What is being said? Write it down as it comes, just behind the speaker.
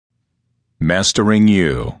Mastering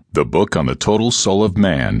You, the book on the total soul of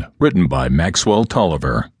man, written by Maxwell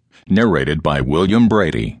Toliver, narrated by William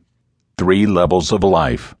Brady. 3 levels of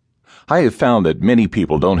life. I have found that many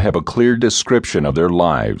people don't have a clear description of their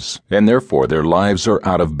lives, and therefore their lives are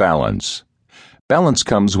out of balance. Balance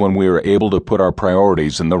comes when we are able to put our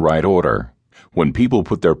priorities in the right order. When people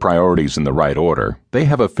put their priorities in the right order, they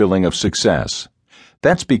have a feeling of success.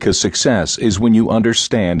 That's because success is when you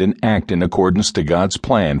understand and act in accordance to God's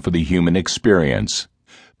plan for the human experience.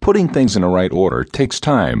 Putting things in the right order takes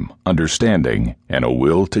time, understanding, and a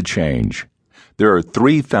will to change. There are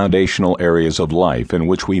 3 foundational areas of life in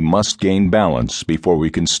which we must gain balance before we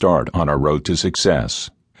can start on our road to success.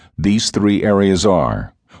 These 3 areas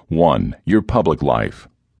are: 1. Your public life.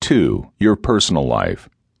 2. Your personal life.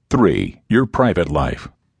 3. Your private life.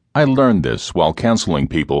 I learned this while counseling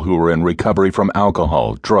people who were in recovery from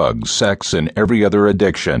alcohol, drugs, sex, and every other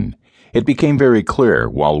addiction. It became very clear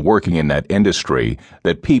while working in that industry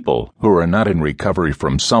that people who are not in recovery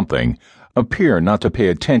from something appear not to pay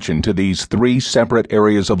attention to these 3 separate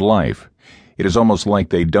areas of life. It is almost like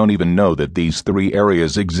they don't even know that these 3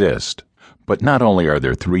 areas exist. But not only are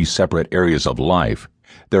there 3 separate areas of life,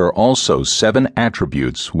 there are also 7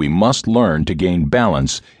 attributes we must learn to gain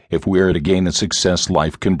balance if we are to gain the success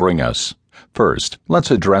life can bring us. First,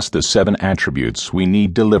 let's address the 7 attributes we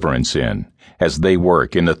need deliverance in, as they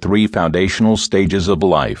work in the 3 foundational stages of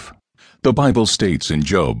life. The Bible states in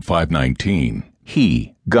Job 5:19,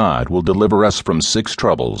 He, God, will deliver us from 6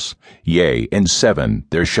 troubles. Yea, in 7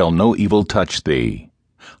 there shall no evil touch thee.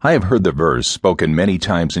 I have heard the verse spoken many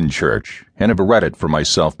times in church, and have read it for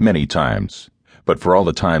myself many times. But for all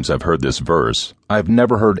the times I've heard this verse, I've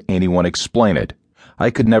never heard anyone explain it. I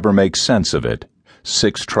could never make sense of it.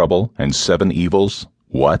 6 trouble and 7 evils?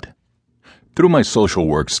 What? Through my social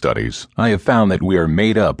work studies, I have found that we are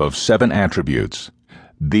made up of 7 attributes.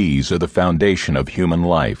 These are the foundation of human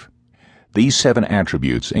life. These 7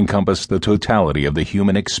 attributes encompass the totality of the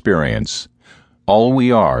human experience. All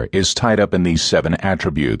we are is tied up in these 7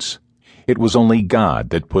 attributes. It was only God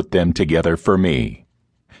that put them together for me.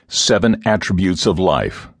 7 attributes of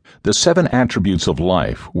life. The 7 attributes of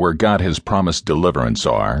life where God has promised deliverance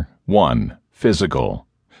are: 1. Physical.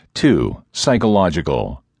 2.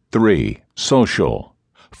 Psychological. 3. Social.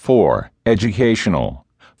 4. Educational.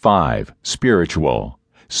 5. Spiritual.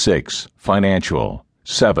 6. Financial.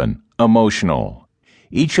 7. Emotional.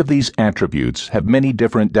 Each of these attributes have many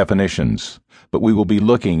different definitions, but we will be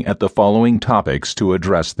looking at the following topics to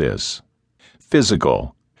address this.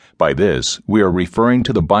 Physical. By this, we are referring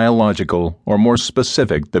to the biological, or more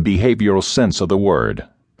specific, the behavioral sense of the word.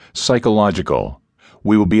 Psychological.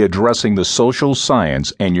 We will be addressing the social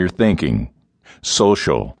science and your thinking.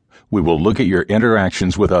 Social. We will look at your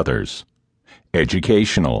interactions with others.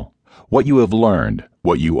 Educational. What you have learned,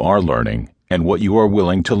 what you are learning, and what you are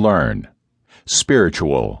willing to learn.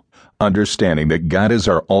 Spiritual. Understanding that God is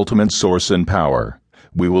our ultimate source and power.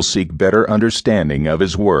 We will seek better understanding of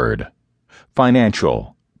His Word.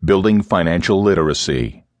 Financial. Building financial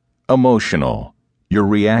literacy. Emotional. Your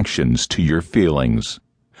reactions to your feelings.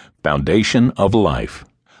 Foundation of life.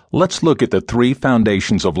 Let's look at the 3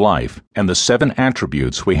 foundations of life and the 7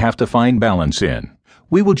 attributes we have to find balance in.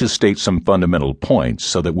 We will just state some fundamental points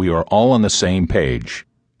so that we are all on the same page.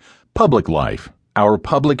 Public life. Our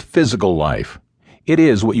public physical life. It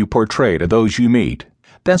is what you portray to those you meet.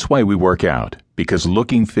 That's why we work out, because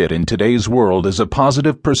looking fit in today's world is a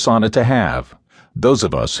positive persona to have. Those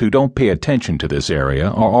of us who don't pay attention to this area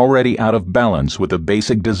are already out of balance with the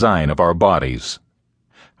basic design of our bodies.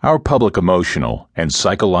 Our public emotional and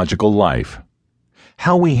psychological life.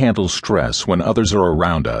 How we handle stress when others are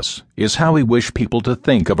around us is how we wish people to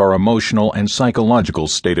think of our emotional and psychological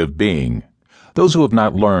state of being. Those who have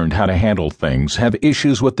not learned how to handle things have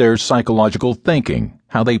issues with their psychological thinking,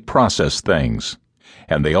 how they process things.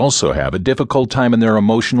 And they also have a difficult time in their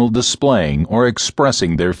emotional displaying or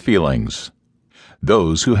expressing their feelings.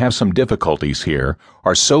 Those who have some difficulties here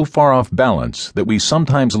are so far off balance that we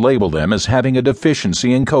sometimes label them as having a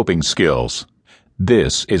deficiency in coping skills.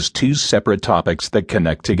 This is 2 separate topics that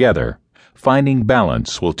connect together. Finding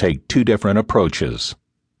balance will take 2 different approaches.